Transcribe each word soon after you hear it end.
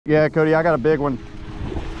Yeah, Cody, I got a big one.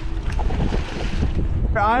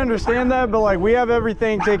 I understand that, but like we have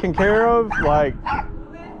everything taken care of. Like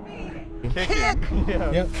Kick.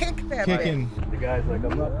 Yeah. Yep. Kick that Kicking. bitch. The guy's like,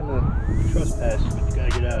 I'm not gonna trespass you, but you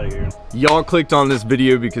gotta get out of here. Y'all clicked on this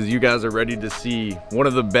video because you guys are ready to see one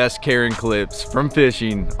of the best carrying clips from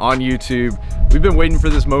fishing on YouTube. We've been waiting for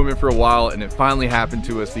this moment for a while, and it finally happened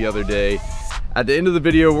to us the other day. At the end of the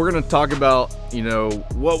video, we're gonna talk about, you know,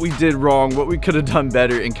 what we did wrong, what we could have done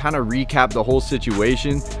better, and kind of recap the whole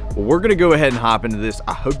situation. But we're gonna go ahead and hop into this.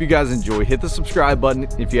 I hope you guys enjoy. Hit the subscribe button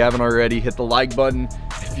if you haven't already. Hit the like button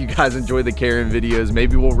if you guys enjoy the carrying videos.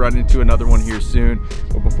 Maybe we'll run into another one here soon.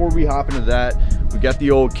 But before we hop into that, we got the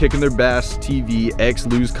old Kicking Their Bass TV X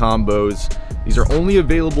Lose combos. These are only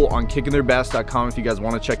available on kickingtheirbass.com if you guys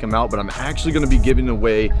want to check them out, but I'm actually going to be giving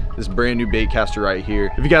away this brand new bait caster right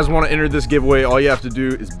here. If you guys want to enter this giveaway, all you have to do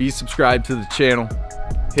is be subscribed to the channel,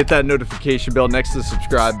 hit that notification bell next to the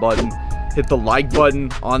subscribe button, hit the like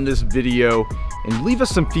button on this video, and leave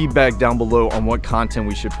us some feedback down below on what content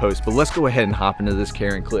we should post. But let's go ahead and hop into this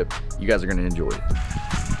carrying clip. You guys are going to enjoy it.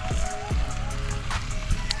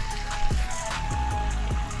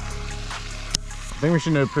 I think we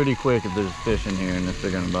should know pretty quick if there's fish in here and if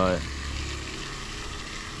they're gonna bite.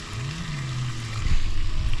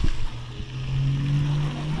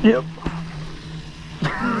 Yep.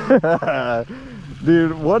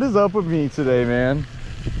 Dude, what is up with me today, man?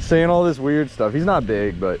 Saying all this weird stuff. He's not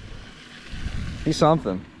big, but he's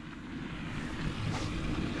something.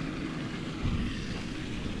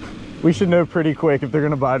 We should know pretty quick if they're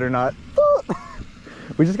gonna bite or not.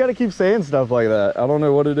 We just gotta keep saying stuff like that. I don't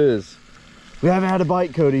know what it is. We haven't had a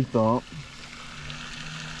bite, Cody. Thump.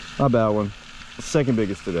 Not a bad one. Second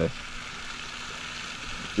biggest today.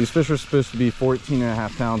 These fish are supposed to be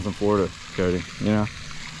 14.5 pounds in Florida, Cody, you know?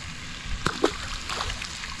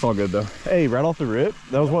 It's all good though. Hey, right off the rip,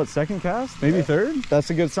 that was what, second cast? Maybe third?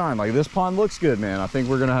 That's a good sign. Like, this pond looks good, man. I think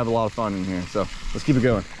we're gonna have a lot of fun in here, so let's keep it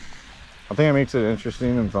going. I think it makes it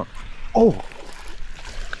interesting and fun. Oh!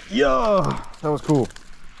 Yeah! That was cool.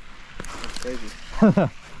 That's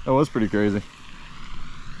crazy. That was pretty crazy.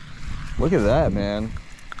 Look at that, man.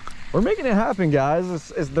 We're making it happen, guys.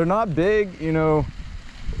 They're not big, you know.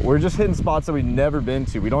 We're just hitting spots that we've never been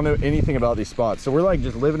to. We don't know anything about these spots, so we're like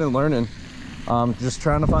just living and learning, just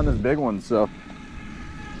trying to find this big one. So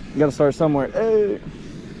you got to start somewhere. Hey,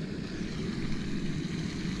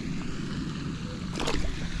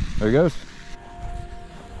 there he goes.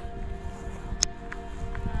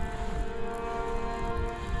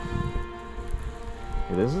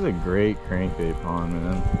 This is a great crankbait pond,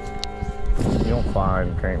 man. You don't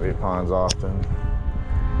find crankbait ponds often.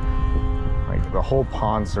 Like, the whole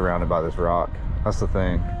pond's surrounded by this rock. That's the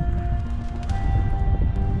thing.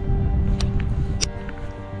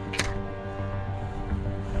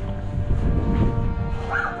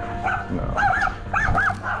 No.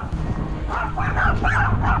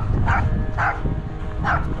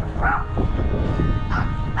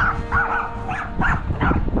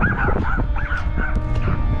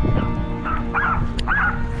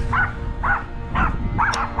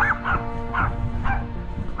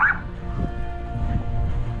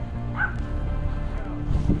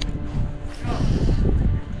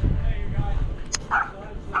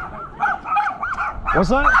 What's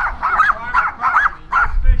that?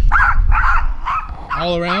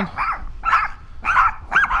 All around?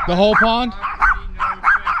 The whole pond?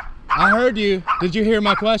 I heard you. Did you hear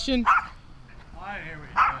my question? I didn't hear what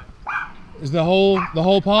you said. Is the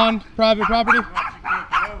whole pond private property? Why don't you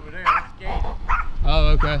kick it over there? That's gated. Oh,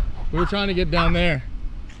 okay. We were trying to get down there.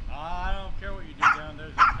 I don't care what you do down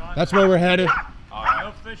there. That's where we're headed.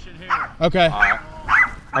 No fishing here. Okay.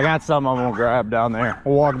 I got something I'm gonna grab down there.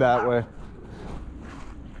 We'll walk that way.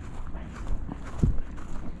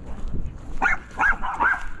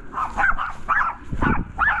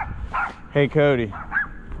 Hey, Cody.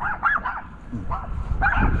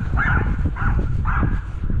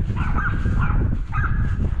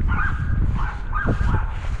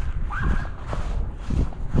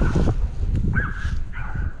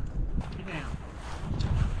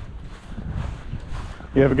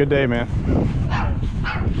 You have a good day, man.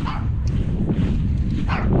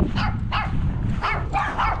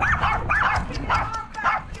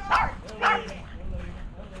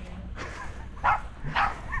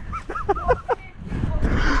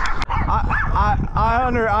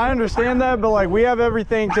 I understand that, but like we have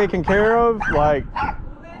everything taken care of. Like,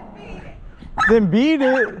 then beat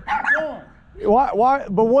it. Why?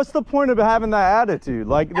 But what's the point of having that attitude?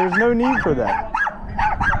 Like, there's no need for that.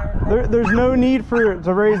 There's no need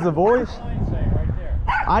to raise the voice.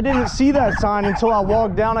 I didn't see that sign until I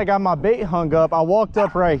walked down. I got my bait hung up. I walked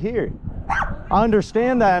up right here. I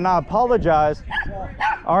understand that and I apologize.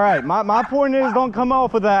 All right, my point is don't come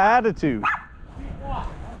off with that attitude.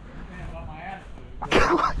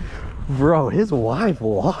 Bro, his wife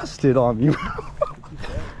lost it on me.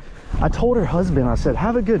 I told her husband, I said,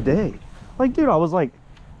 have a good day. Like, dude, I was like,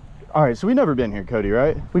 all right, so we never been here, Cody,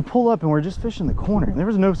 right? We pull up and we're just fishing the corner and there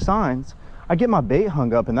was no signs. I get my bait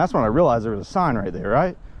hung up and that's when I realized there was a sign right there,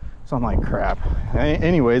 right? So I'm like, crap.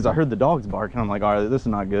 Anyways, I heard the dogs bark and I'm like, all right, this is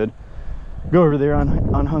not good. Go over there,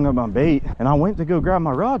 unhung up my bait, and I went to go grab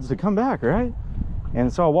my rods to come back, right?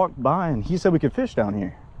 And so I walked by and he said we could fish down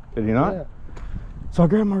here. Did he not? Yeah. So I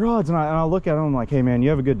grabbed my rods and I look at him, I'm like, hey man, you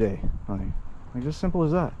have a good day. Like just simple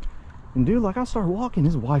as that. And dude, like I start walking,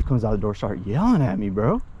 his wife comes out the door, start yelling at me,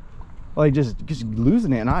 bro. Like just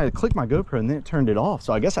losing it. And I clicked my GoPro and then it turned it off.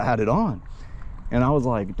 So I guess I had it on. And I was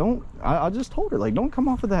like, I just told her, like, don't come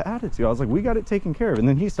off with that attitude. I was like, we got it taken care of. And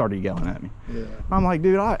then he started yelling at me. Yeah. I'm like,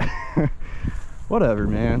 dude, whatever,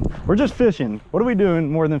 man. We're just fishing. What are we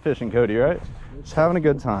doing more than fishing, Cody, right? Just having a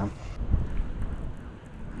good time.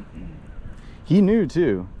 He knew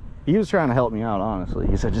too. He was trying to help me out, honestly.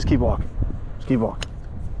 He said, just keep walking. Just keep walking.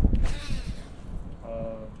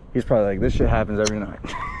 He's probably like, this shit happens every night.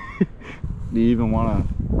 Do you even want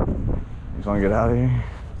to get out of here?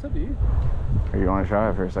 It's up to you. Or you want to try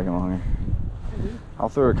it for a second longer? I'll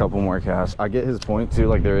throw a couple more casts. I get his point too,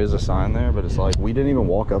 like there is a sign there, but it's like we didn't even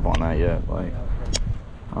walk up on that yet. Like,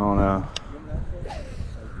 I don't know.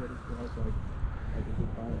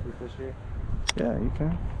 Yeah, you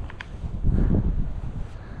can.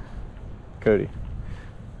 Cody.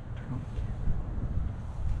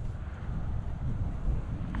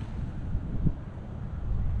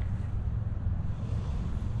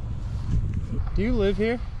 Do you live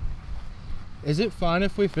here? Is it fine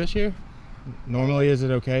if we fish here? Normally, is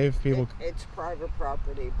it okay if people... It's private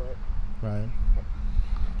property, but... Right.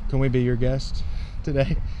 Can we be your guest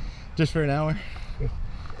today? Just for an hour?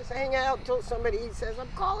 Just hang out until somebody says, I'm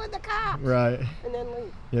calling the cops. Right. And then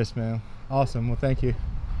leave. Yes, ma'am. Awesome. Well, thank you.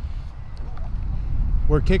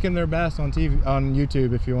 We're Kicking Their Bass on TV, on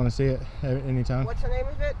YouTube, if you want to see it at any time. What's the name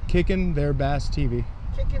of it? Kicking Their Bass TV.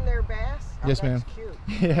 Kicking Their Bass? Oh, yes, ma'am. That's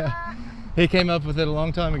cute. Yeah. He came up with it a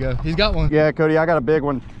long time ago. He's got one. Yeah, Cody, I got a big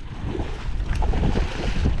one.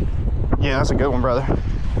 Yeah, that's a good one, brother.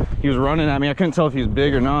 He was running at me. I couldn't tell if he was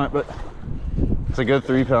big or not, but it's a good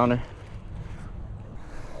 3-pounder.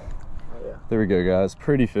 Oh, yeah. There we go, guys.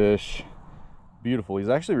 Pretty fish. Beautiful. He's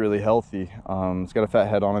actually really healthy. He's got a fat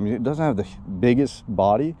head on him. He doesn't have the biggest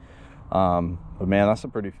body, but man, that's a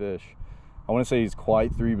pretty fish. I wouldn't say he's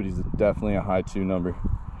quite 3, but he's definitely a high 2 number.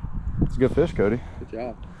 It's a good fish, Cody. Good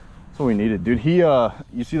job. That's what we needed, dude. He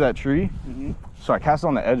you see that tree? So I cast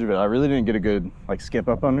on the edge of it. I really didn't get a good like skip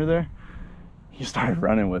up under there. He started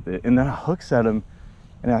running with it, and then I hook set him,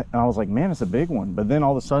 and I was like, man, it's a big one. But then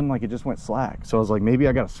all of a sudden, like, it just went slack. So I was like, maybe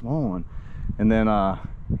I got a small one. And then I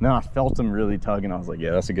felt him really tugging. I was like,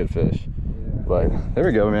 yeah, that's a good fish. Yeah. But there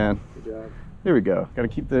we go, man. Good job. Here we go. Got to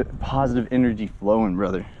keep the positive energy flowing,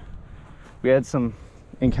 brother. We had some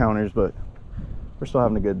encounters, but we're still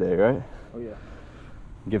having a good day, right? Oh yeah.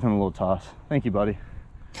 Give him a little toss. Thank you, buddy.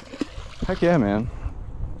 Heck yeah, man.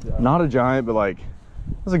 Yeah. Not a giant, but like,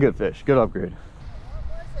 that's a good fish. Good upgrade.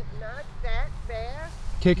 What was it? Not that bass?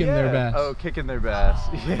 Kicking Their Bass. Oh, Kicking Their Bass.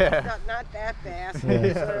 Yeah. Not that bass. Yeah.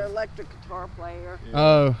 It's an electric guitar player. Yeah.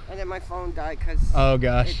 Oh. And then my phone died because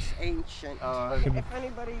gosh. It's ancient. If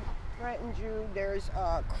anybody threatens you, there's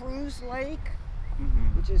Cruise Lake,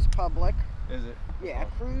 which is public. Is it? Yeah,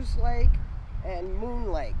 Cruise Lake and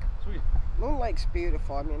Moon Lake. Sweet. Moon Lake's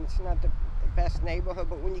beautiful. I mean, it's not the best neighborhood,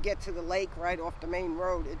 but when you get to the lake right off the main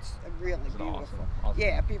road, it's really beautiful. Awesome.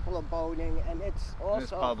 Yeah, people are boating, and it's also... And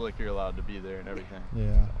it's public, you're allowed to be there and everything.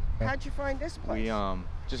 Yeah. How'd you find this place? We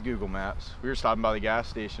just Google Maps. We were stopping by the gas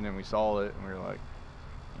station and we saw it, and we were like,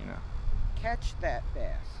 you know. Catch that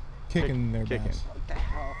bass. Kicking Their Bass. What the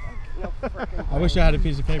hell? No freaking I wish I had a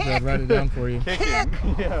piece of paper. I'd write it down for you. Kick!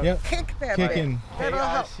 Yeah. Yep. Kick that Kicking. bass. That'll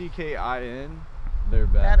help. K-I-C-K-I-N. Their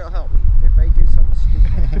Bass. That'll help me if I do something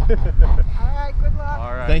stupid. All right, good luck.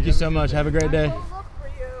 All right. Thank you so much. Have a great day. I will look for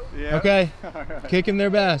you. Yeah. Okay. Right. Kicking Their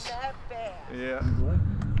Bass. That bass. Yeah. You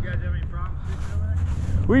guys have any problems fishing over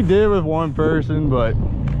there? We did with one person, but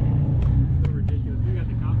So ridiculous. We got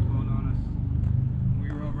the cops calling on us.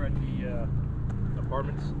 We were over at the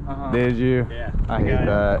apartments. did you? Yeah. I hate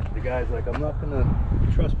that. The guy's like, I'm not gonna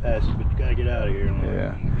trespass you, but you gotta get out of here.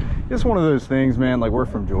 Yeah. It's one of those things, man. Like, we're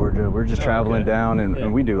from Georgia. We're just traveling down, and,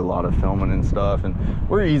 and we do a lot of filming and stuff. And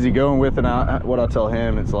we're easy going with it. What I tell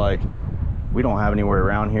him, it's like, we don't have anywhere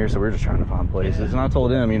around here, so we're just trying to find places. And I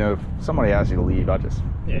told him, you know, if somebody asks you to leave, I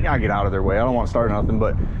gotta get out of their way. I don't want to start nothing,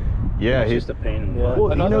 but yeah, It's he's just a pain in the Yeah. butt. Well,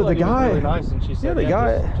 you know, the lady was guy- really nice, and she said, the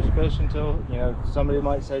guy- just fish until, you know, somebody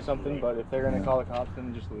might say something, but if they're gonna call the cops,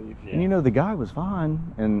 then just leave. And you know, the guy was fine,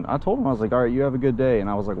 and I told him, I was like, all right, you have a good day. And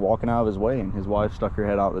I was like walking out of his way, and his wife stuck her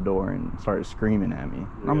head out the door and started screaming at me.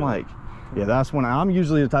 And I'm like, yeah, that's when I'm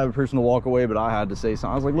usually the type of person to walk away, but I had to say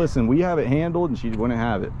something. I was like, listen, we have it handled, and she wouldn't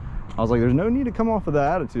have it. I was like, there's no need to come off with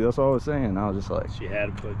that attitude. That's all I was saying. I was just like, She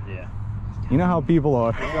had to put, yeah. you know how people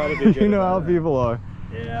are. try to be good You know how about that. people are.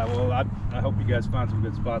 Yeah, well, I hope you guys find some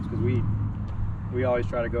good spots, because we always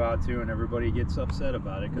try to go out too, and everybody gets upset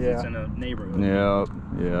about it because it's in a neighborhood. Yeah,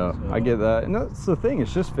 So- I get that. And that's the thing,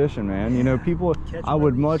 it's just fishing, man. You know, people, Catch I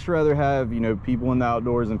would buddies. much rather have, you know, people in the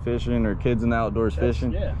outdoors and fishing, or kids in the outdoors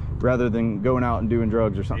fishing, Yeah. rather than going out and doing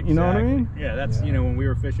drugs or something. You know what I mean? Yeah, that's, you know, when we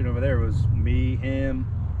were fishing over there, it was me, him,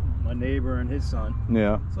 my neighbor, and his son.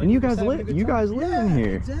 Yeah. It's like And you we're just guys having a live, good you time. guys live in Yeah,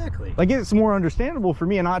 here. Exactly. Like, it's more understandable for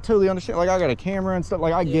me, and I totally understand. Like, I got a camera and stuff.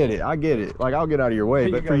 Like, I get it. Like, I'll get out of your way.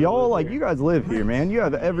 You But for guys y'all, live like, here. you guys live here, man. You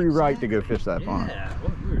have every right to go fish that pond. Yeah,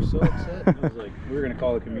 well, we were so upset. It was like we were gonna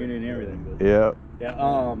call the community and everything. But Yeah.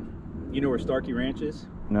 yeah, you know where Starkey Ranch is?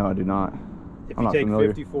 No, I do not. If I'm you not take familiar.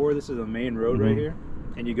 54, this is a main road right here,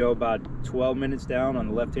 and you go about 12 minutes down on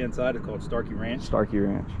the left-hand side. It's called Starkey Ranch. Starkey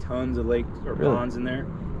Ranch. Tons of lakes or Really? ponds in there.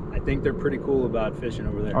 I think they're pretty cool about fishing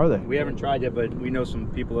over there. Are they? We haven't tried yet, but we know some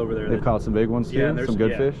people over there. They've that, caught some big ones too. yeah, there's Some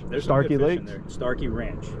good fish. There's some Starkey good fish in Lakes. there. Starkey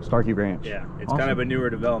Ranch. Starkey Ranch. Yeah, it's Awesome. kind of a newer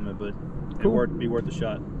development, but Cool. be worth a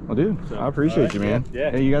shot. Well, dude, So, I appreciate you, man.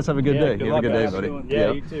 Yeah. Hey, you guys have a good day. Good You have a luck, good day, guys. buddy.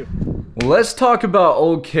 Yeah, you too. Well, let's talk about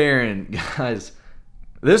old Karen, guys.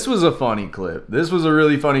 This was a funny clip. This was a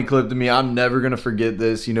really funny clip to me. I'm never going to forget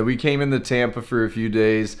this. You know, we came into Tampa for a few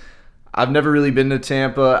days. I've never really been to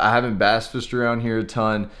Tampa. I haven't bass fished around here a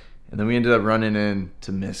ton. And then we ended up running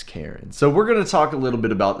into Miss Karen. So we're going to talk a little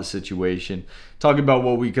bit about the situation, talk about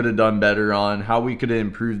what we could have done better on, how we could have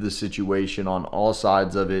improved the situation on all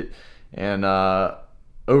sides of it, and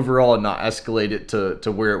overall not escalate it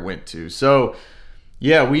to where it went to. So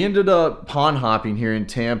yeah, we ended up pond hopping here in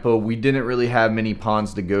Tampa. We didn't really have many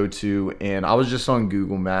ponds to go to, and I was just on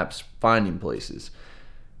Google Maps finding places.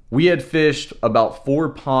 We had fished about 4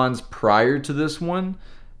 ponds prior to this one.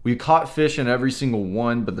 We caught fish in every single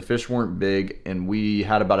one, but the fish weren't big, and we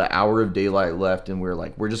had about an hour of daylight left, and we were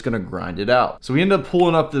like, we're just gonna grind it out. So we ended up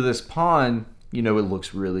pulling up to this pond. You know, it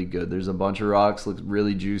looks really good. There's a bunch of rocks, looks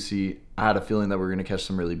really juicy. I had a feeling that we were gonna catch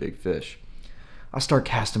some really big fish. I start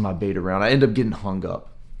casting my bait around. I end up getting hung up.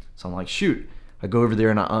 So I'm like, shoot. I go over there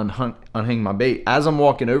and I unhang my bait. As I'm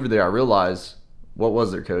walking over there, I realize, what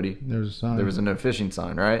was there, Cody? There was a sign. There was a no fishing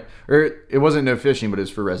sign, right? Or it wasn't no fishing, but it was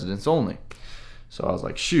for residents only. So I was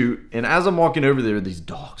like, shoot. And as I'm walking over there, these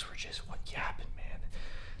dogs were just yapping, man.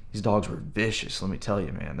 These dogs were vicious, let me tell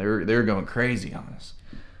you, man. They were going crazy on us.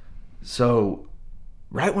 So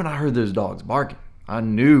right when I heard those dogs barking, I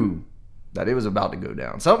knew that it was about to go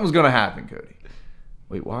down. Something was going to happen, Cody.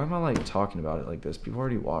 Wait, why am I like talking about it like this? People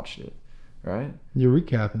already watched it, right? You're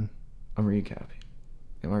recapping. I'm recapping.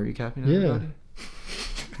 Am I recapping Yeah. everybody?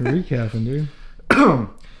 You're recapping, dude.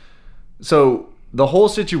 So the whole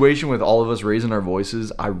situation with all of us raising our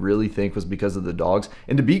voices, I really think was because of the dogs.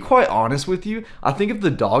 And to be quite honest with you, I think if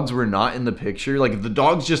the dogs were not in the picture, like if the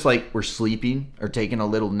dogs just like were sleeping or taking a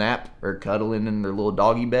little nap or cuddling in their little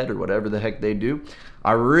doggy bed or whatever the heck they do,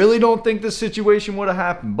 I really don't think this situation would have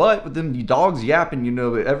happened. But with them dogs yapping, you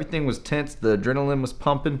know, everything was tense. The adrenaline was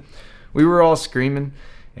pumping. We were all screaming.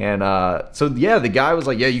 And so, yeah, the guy was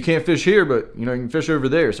like, yeah, you can't fish here, but, you know, you can fish over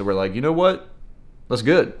there. So we're like, you know what? That's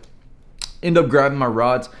good. End up grabbing my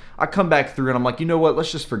rods. I come back through and I'm like, you know what?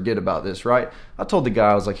 Let's just forget about this, right? I told the guy,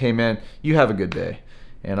 I was like, hey, man, you have a good day.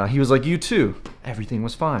 And he was like, you too. Everything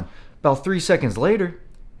was fine. About 3 seconds later,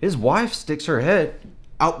 his wife sticks her head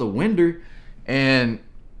out the window. And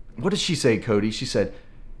what did she say, Cody? She said,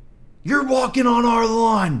 you're walking on our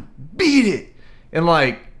lawn. Beat it. And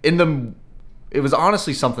like, it was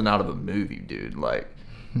honestly something out of a movie, dude. Like,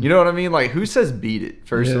 you know what I mean? Like, who says beat it,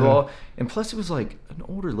 first of all? And plus, it was like an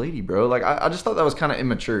older lady, bro. Like, I just thought that was kind of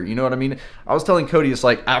immature. You know what I mean? I was telling Cody, it's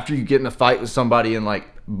like after you get in a fight with somebody and like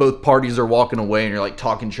both parties are walking away and you're like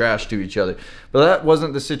talking trash to each other. But that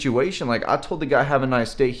wasn't the situation. Like, I told the guy, have a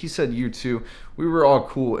nice day. He said, you too. We were all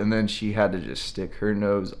cool. And then she had to just stick her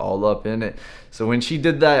nose all up in it. So when she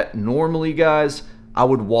did that, normally, guys, I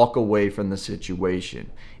would walk away from the situation.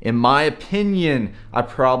 In my opinion, I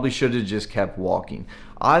probably should have just kept walking.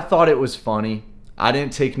 I thought it was funny. I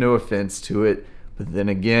didn't take no offense to it. But then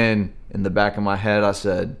again, in the back of my head, I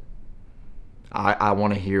said, I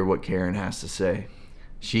want to hear what Karen has to say.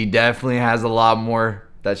 she definitely has a lot more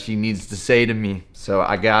that she needs to say to me. So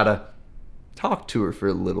I gotta talk to her for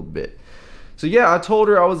a little bit. So yeah, I told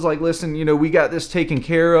her, I was like, listen, you know, we got this taken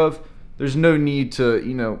care of. There's no need to,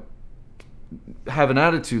 you know, have an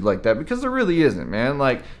attitude like that, because there really isn't, man.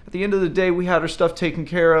 Like, at the end of the day, we had her stuff taken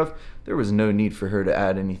care of. There was no need for her to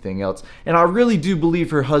add anything else. And I really do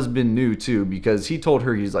believe her husband knew too, because he told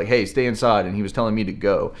her, he's like, hey, stay inside, and he was telling me to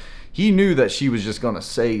go. He knew that she was just gonna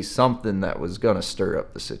say something that was gonna stir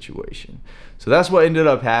up the situation. So that's what ended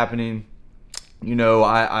up happening. You know,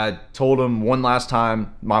 I told him one last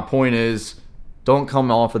time, my point is, don't come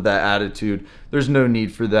off with that attitude. There's no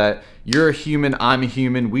need for that. You're a human, I'm a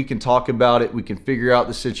human. We can talk about it. We can figure out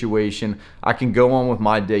the situation. I can go on with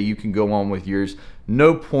my day. You can go on with yours.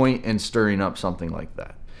 No point in stirring up something like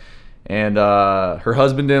that. And her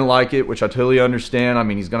husband didn't like it, which I totally understand. I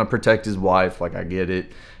mean, he's going to protect his wife. Like, I get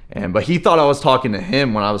it. But he thought I was talking to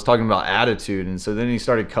him when I was talking about attitude. And so then he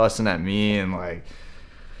started cussing at me and like,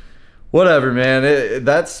 whatever, man.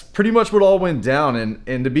 That's pretty much what all went down.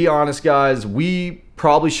 And to be honest, guys, we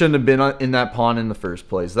probably shouldn't have been in that pond in the first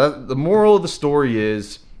place. The moral of the story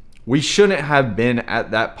is, we shouldn't have been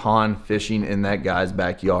at that pond fishing in that guy's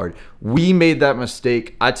backyard. We made that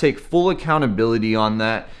mistake. I take full accountability on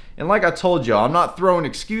that. And like I told y'all, I'm not throwing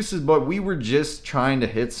excuses, but we were just trying to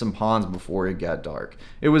hit some ponds before it got dark.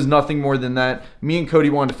 It was nothing more than that. Me and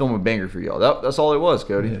Cody wanted to film a banger for y'all. That's all it was,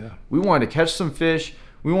 Cody. Yeah. We wanted to catch some fish.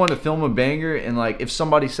 We wanted to film a banger, and like, if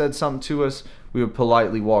somebody said something to us, we would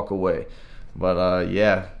politely walk away. But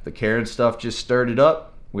yeah, the Karen stuff just stirred it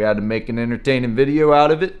up. We had to make an entertaining video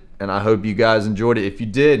out of it, and I hope you guys enjoyed it. If you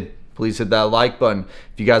did, please hit that like button.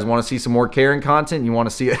 If you guys want to see some more Karen content, you want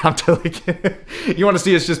to see it, I'm totally kidding. You want to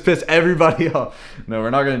see us just piss everybody off. No,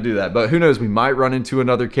 we're not going to do that. But who knows, we might run into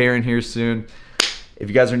another Karen here soon. If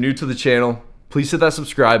you guys are new to the channel, please hit that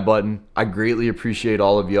subscribe button. I greatly appreciate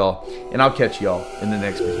all of y'all, and I'll catch y'all in the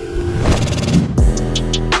next video.